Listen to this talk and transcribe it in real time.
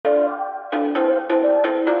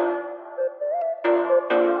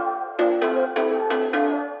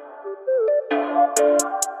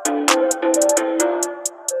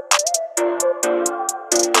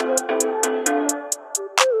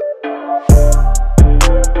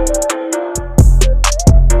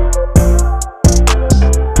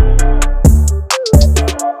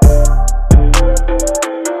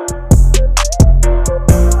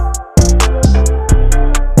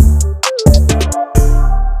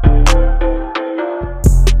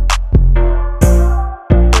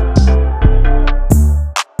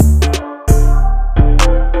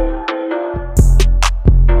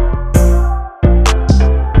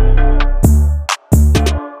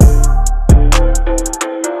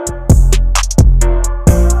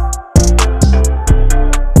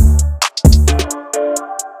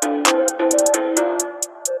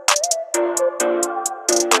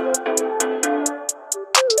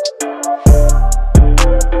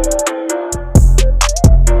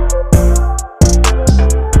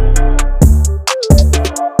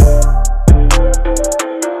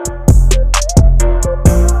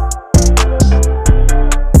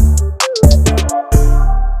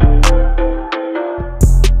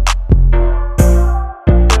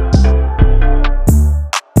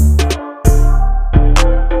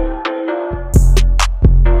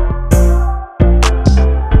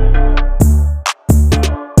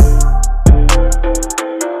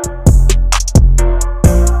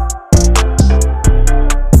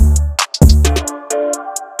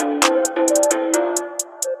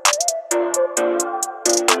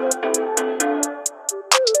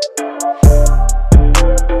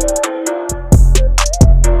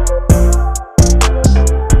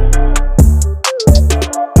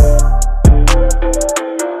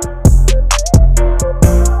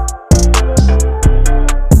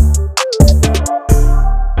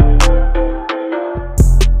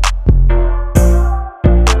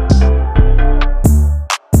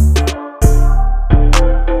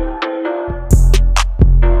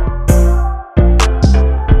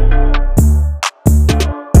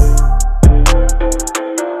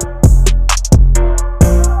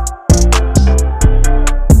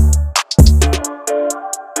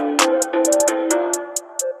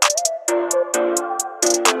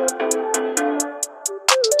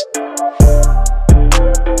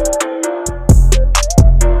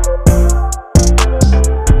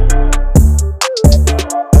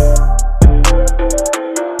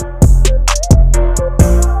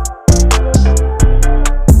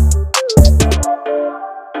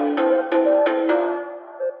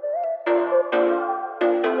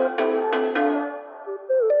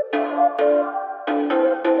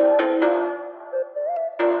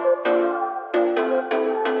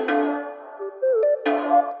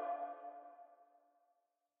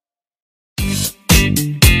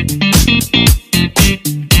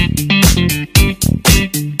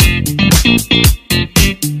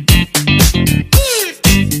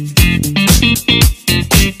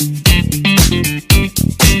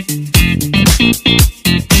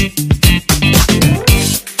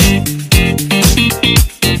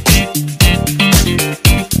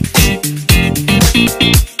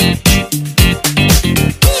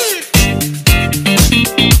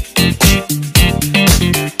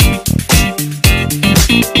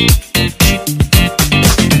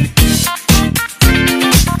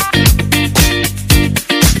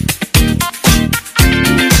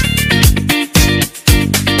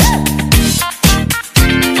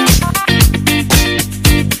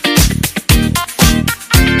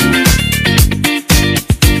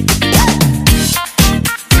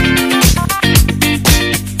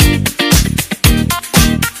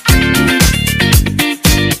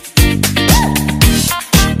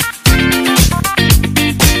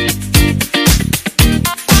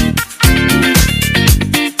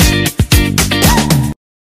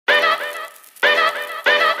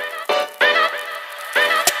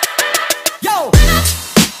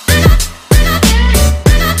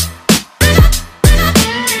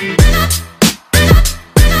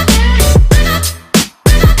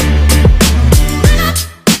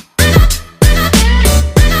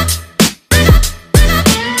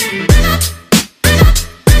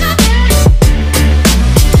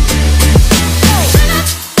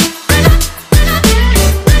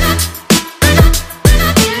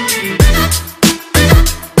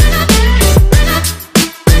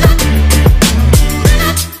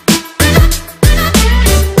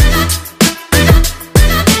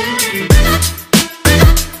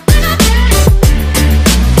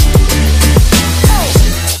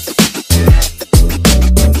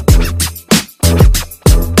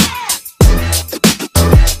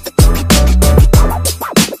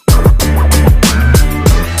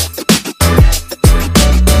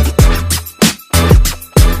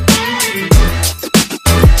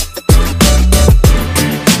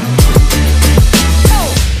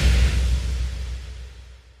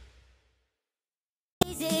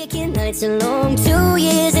aching nights are long, 2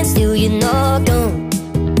 years and still you're not gone.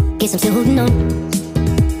 Guess I'm still holding on.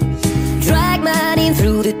 Drag my name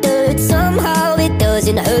through the dirt, somehow it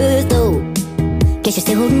doesn't hurt though. Guess you're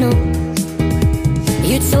still holding on.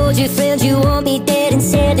 You told your friends you want me dead and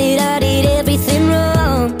said that I did everything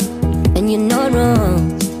wrong, and you're not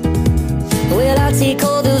wrong. Well, I'll take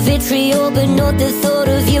all the vitriol, but not the thought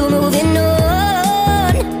of you moving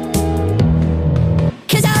on.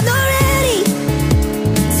 'Cause I'm not ready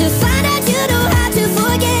to find out you know how to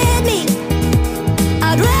forget me.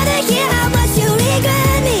 I'd rather hear how much you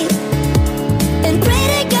regret me and pray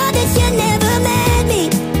to God that you never met me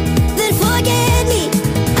than forget me.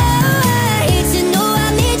 Oh, I hate to know I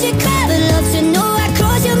made you cry, but love to know I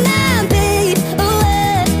crossed your mind, babe. Oh,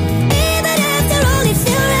 even after all, it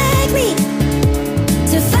still wrecked me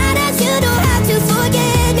to find out you know how to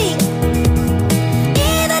forget me.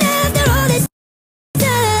 Even after all this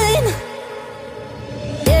time,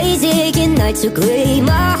 days aching, nights are grey,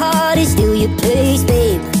 my heart is still your place,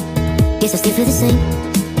 babe. Guess I still feel the same.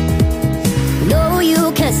 No,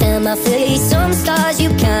 you can't stand my face, some scars you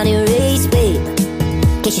can't erase, babe.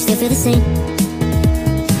 Guess you still feel the same.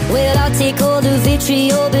 Well, I'll take all the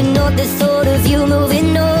vitriol, but not the thought of you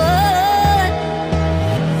moving on.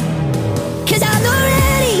 'Cause I'm not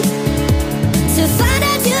ready to find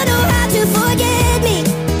out you know how to forget me.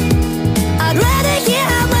 I'd rather hear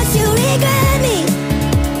how much you regret me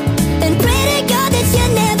and pray to God that you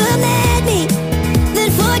never met me than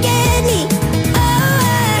forget me. Oh,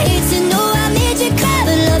 I hate to know I made you cry,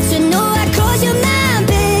 but love to know I crossed your mind,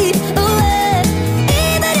 babe. Oh,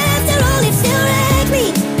 even after all, it still wrecked me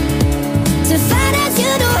to find out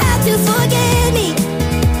you know how to forget me.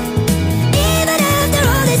 Even after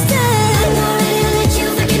all this time, I'm not ready to let you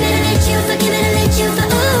forgive me, to let you forgive me, to let you for.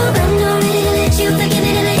 Oh, I'm not ready to let you forgive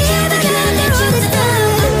me, to let you forgive me, to let you for.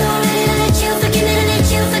 I'm not ready to let you forgive me, to let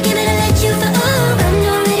you forgive me, to let you for. Oh, I'm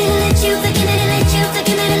not ready to let you forgive me, to let you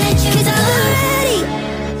forgive me, to let you. 'Cause I'm not ready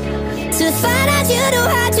to find out you know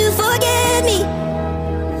how to forget me.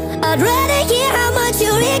 I'd rather hear how much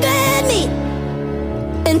you regret me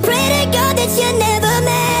and pray to God that you never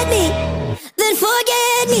met me than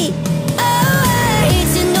forget me. Oh, I hate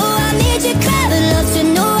to know I made you cry, but love to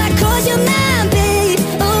know I crossed your mind, babe.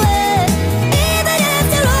 Oh, even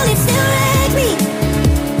after all, it still wrecked me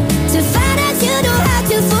to find out you know how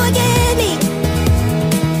to forget me.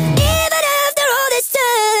 Even after all this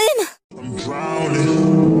time, I'm drowning,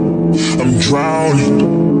 I'm drowning.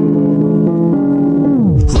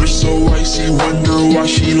 Wrist so icy, wonder why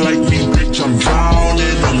she like me, bitch. I'm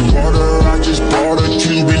drowning in water. I just bought a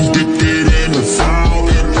tube and dipped it in the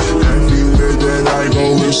fountain. Everywhere that I go,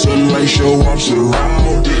 it's a light show. I'm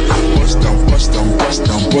surrounded. Bust down, bust down, bust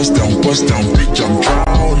down, bust down, bust down, bitch. I'm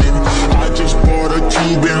drowning. I just bought a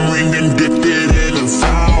tube and ring and dipped it in the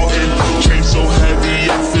fountain. Chain so heavy,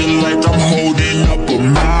 I feel like I'm holding up a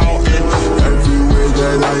mountain. Everywhere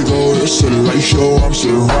that I go, it's a light show. I'm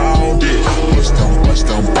surrounded. Bust down, bust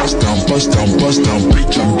down, bust down, bust down, bust down,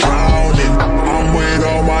 bitch. I'm drowning. I'm with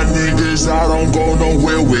all my niggas, I don't go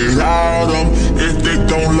nowhere without them. If they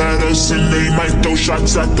don't let us in, they might throw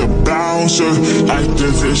shots at the bouncer.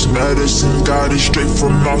 Activist medicine, got it straight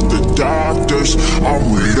from out the doctors. I'm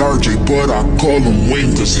with RJ, but I call him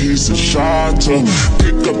Wayne, 'cause he's a shotter.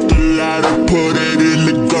 Pick up the ladder, put it in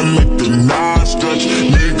the gun, make the knife stretch.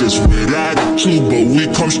 Niggas with attitude, but we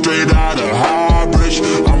come straight out of Highbridge.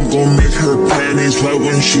 I'm gon' make her panties wet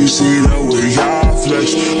when she see that way I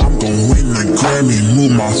flex. I'm gon' win the Grammy,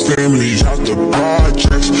 move my family out the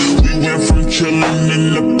projects. We went from chillin' in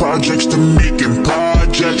the projects to making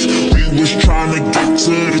projects. We was trying to get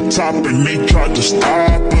to the top and they tried to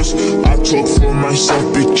stop us. I talk for myself,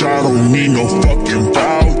 bitch, I don't need no fucking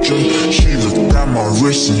voucher. She looked at my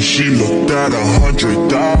wrist and she looked at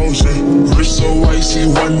 100,000. Wrist so icy,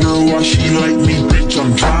 wonder why she like me, bitch.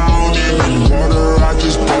 I'm drowning in water. I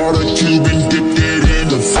just bought a tube and dipped it in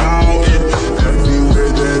the fountain.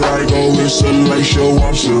 Everywhere that I go, it's a light show.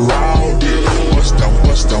 I'm surrounded. Bust down,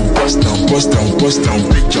 bust down, bust down, bust down, bust down,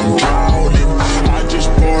 bitch. I'm drowning. I just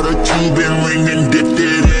bought a tube and ring and dipped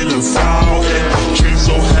it in the fountain. Chain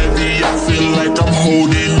so heavy, I feel like I'm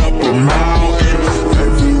holding up a mountain.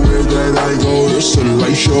 Everywhere that I go, it's a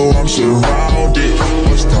light show. I'm surrounded.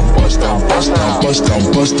 Bust down, bust down, bust down, bust down,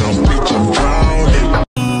 bust down, bitch. I'm drowning.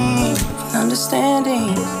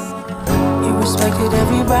 Understanding, you respected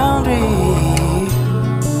every boundary.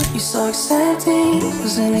 You're so accepting,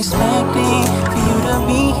 wasn't expecting for you to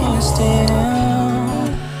be here still.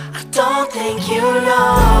 I don't think you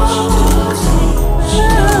know.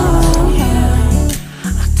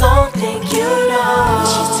 I don't think you know.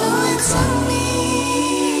 She's doing to me.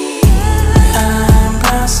 I'm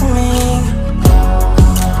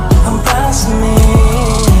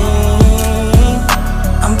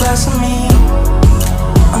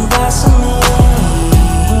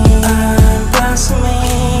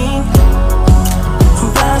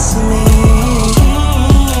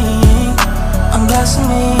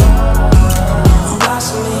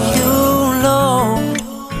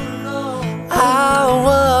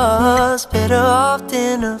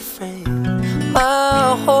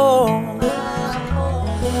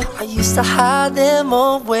I used to hide them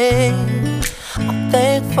away. I'm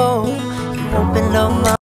thankful you opened up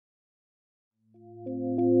my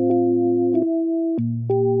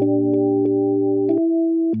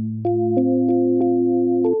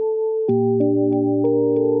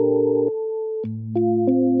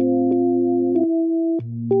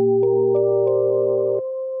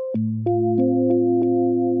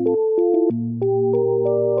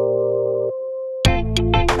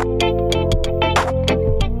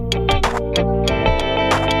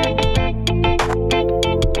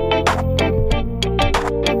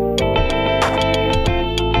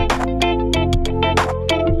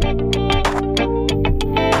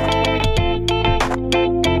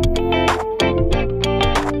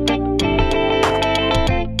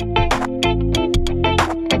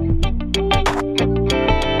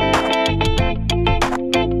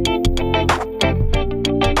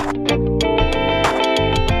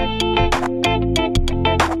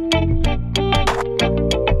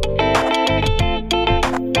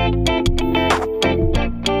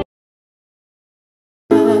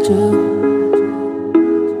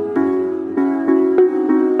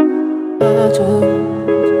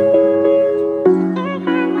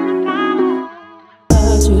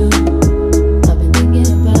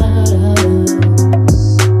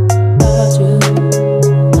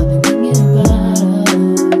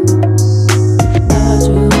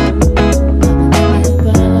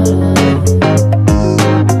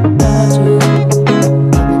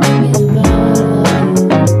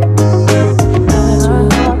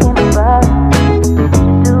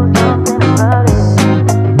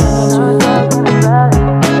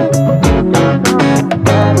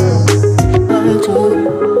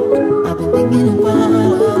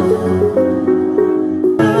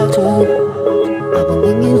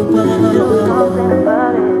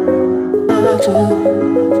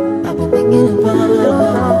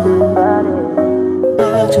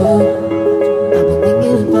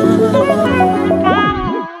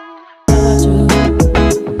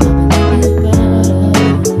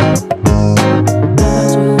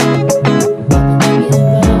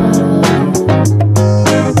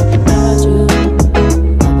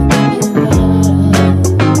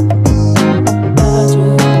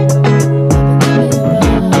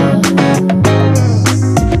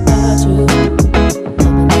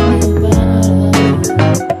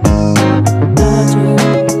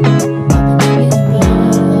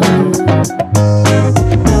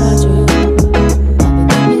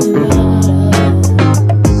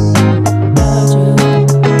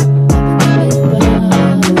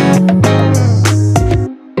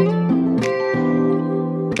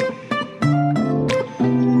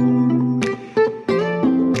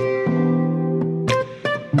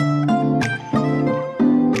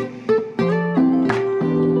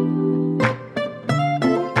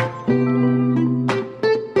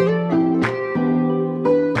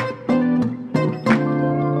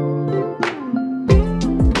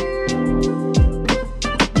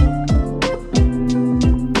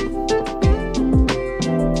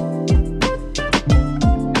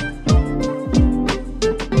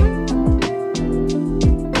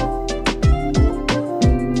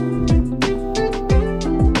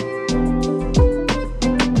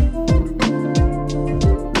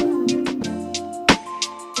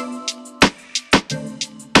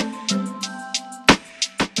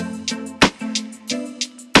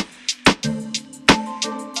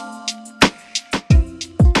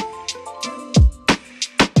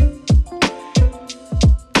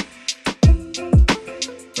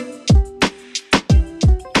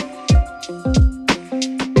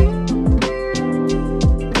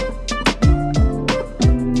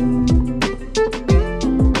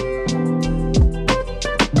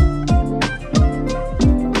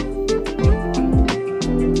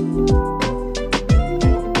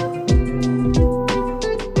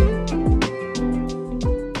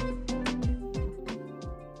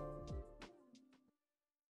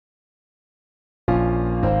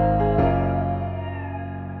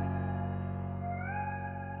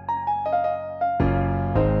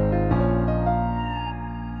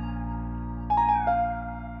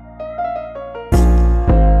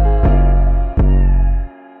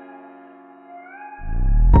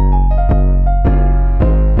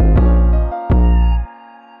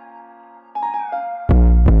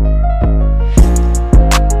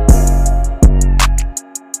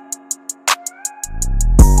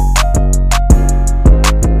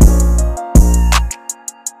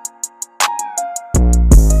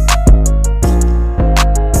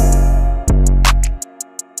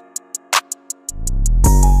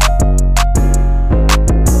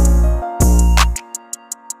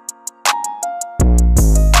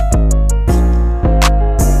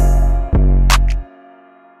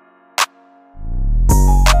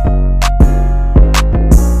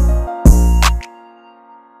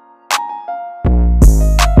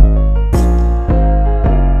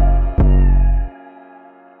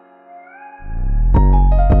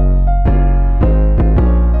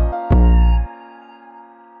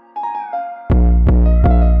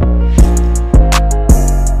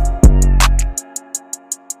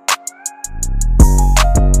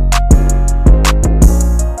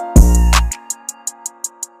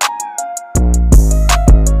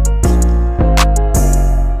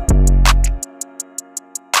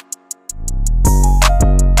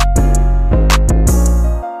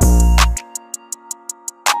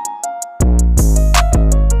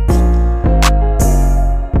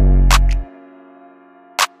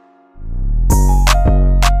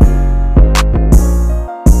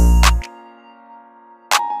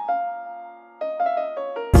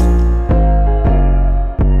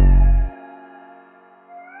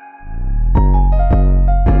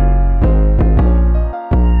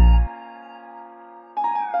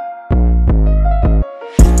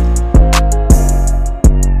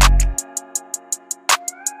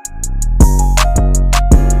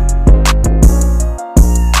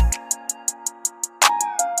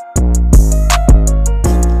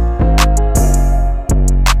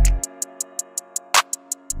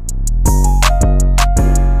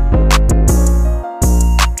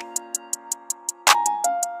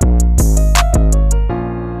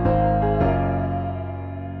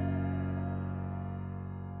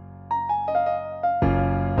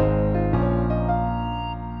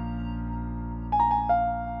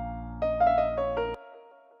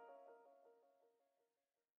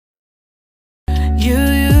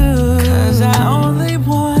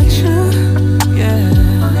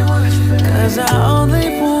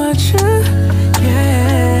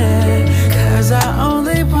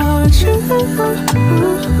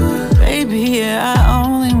Baby, yeah,